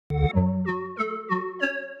This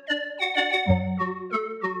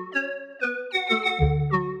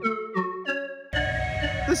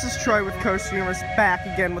is Troy with Coast Universe, back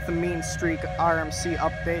again with the Mean Streak RMC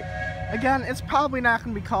update. Again, it's probably not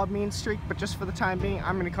going to be called Mean Streak, but just for the time being,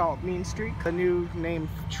 I'm going to call it Mean Streak. The new name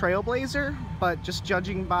Trailblazer, but just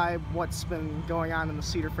judging by what's been going on in the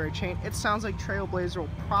Cedar Fair chain, it sounds like Trailblazer will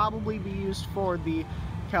probably be used for the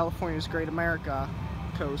California's Great America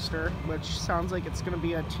coaster, which sounds like it's going to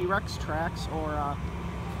be a T-Rex tracks or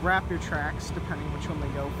Raptor tracks, depending which one they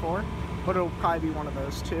go for, but it'll probably be one of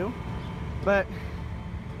those two. But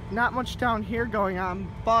not much down here going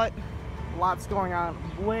on, but lots going on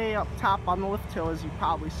way up top on the lift hill, as you've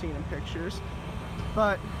probably seen in pictures.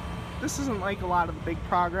 But this isn't like a lot of the big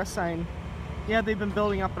progress. Yeah, they've been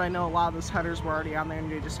building up, but I know a lot of those headers were already on there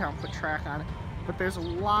and they just haven't put track on it. But there's a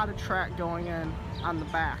lot of track going in on the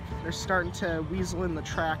back. They're starting to weasel in the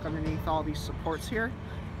track underneath all these supports here,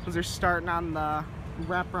 because they're starting on the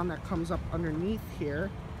wraparound that comes up underneath here.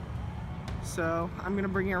 So I'm going to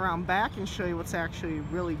bring you around back and show you what's actually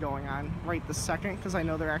really going on right this second, because I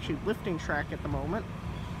know they're actually lifting track at the moment,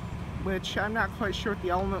 which I'm not quite sure what the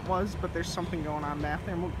element was, but there's something going on back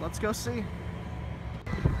there. Let's go see.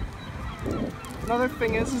 Another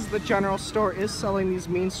thing is the general store is selling these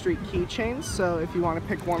Mean Streak keychains, so if you want to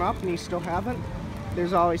pick one up and you still haven't,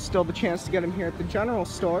 there's always still the chance to get them here at the general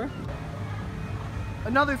store.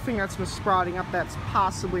 Another thing that's been sprouting up that's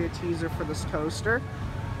possibly a teaser for this coaster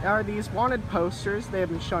are these wanted posters. They have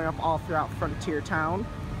been showing up all throughout Frontier Town.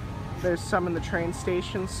 There's some in the train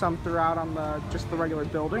station, some throughout on just the regular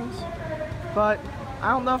buildings. But I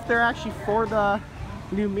don't know if they're actually for the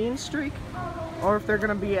new Mean Streak or if they're going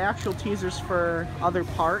to be actual teasers for other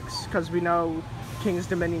parks, because we know King's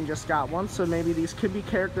Dominion just got one, so maybe these could be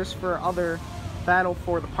characters for other Battle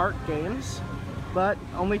for the Park games, but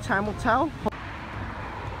only time will tell.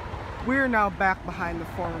 We're now back behind the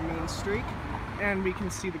former Mean Streak, and we can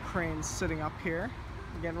see the cranes sitting up here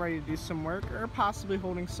getting ready to do some work, or possibly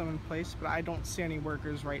holding some in place, but I don't see any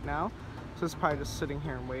workers right now, so it's probably just sitting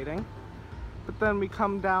here and waiting. But then we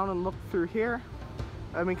come down and look through here,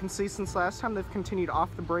 and we can see since last time they've continued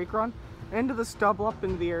off the brake run into this double up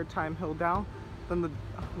into the airtime hill down, then the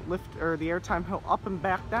lift or the airtime hill up and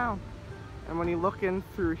back down. And when you look in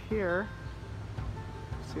through here,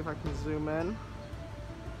 see if I can zoom in,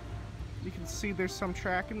 you can see there's some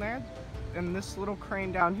track in there, and this little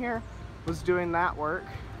crane down here was doing that work.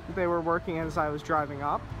 They were working as I was driving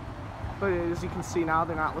up, but as you can see now,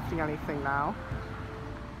 they're not lifting anything now.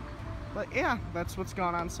 But yeah, that's what's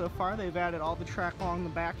gone on so far. They've added all the track along the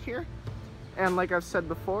back here, and like I've said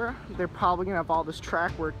before, they're probably gonna have all this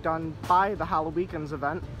track work done by the Halloween's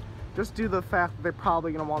event, just due to the fact that they're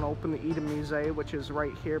probably gonna want to open the Eden Musée, which is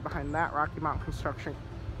right here behind that Rocky Mountain construction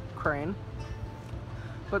crane.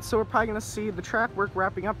 But so we're probably going to see the track work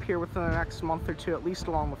wrapping up here within the next month or two, at least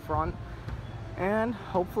along the front. And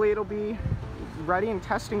hopefully it'll be ready and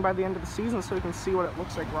testing by the end of the season so we can see what it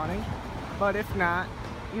looks like running. But if not,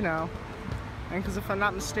 you know, and because if I'm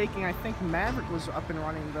not mistaken, I think Maverick was up and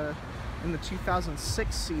running in the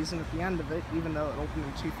 2006 season at the end of it, even though it opened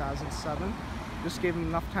in 2007. Just gave them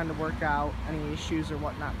enough time to work out any issues or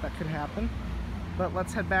whatnot that could happen. But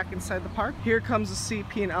let's head back inside the park. Here comes the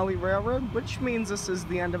CP and LE Railroad, which means this is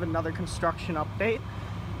the end of another construction update.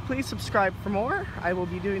 Please subscribe for more. I will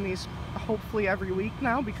be doing these hopefully every week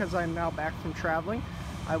now, because I'm now back from traveling.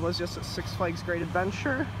 I was just at Six Flags Great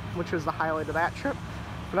Adventure, which was the highlight of that trip.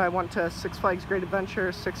 But I went to Six Flags Great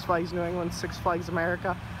Adventure, Six Flags New England, Six Flags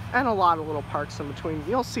America, and a lot of little parks in between.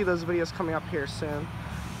 You'll see those videos coming up here soon.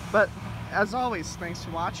 But as always, thanks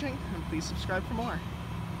for watching, and please subscribe for more.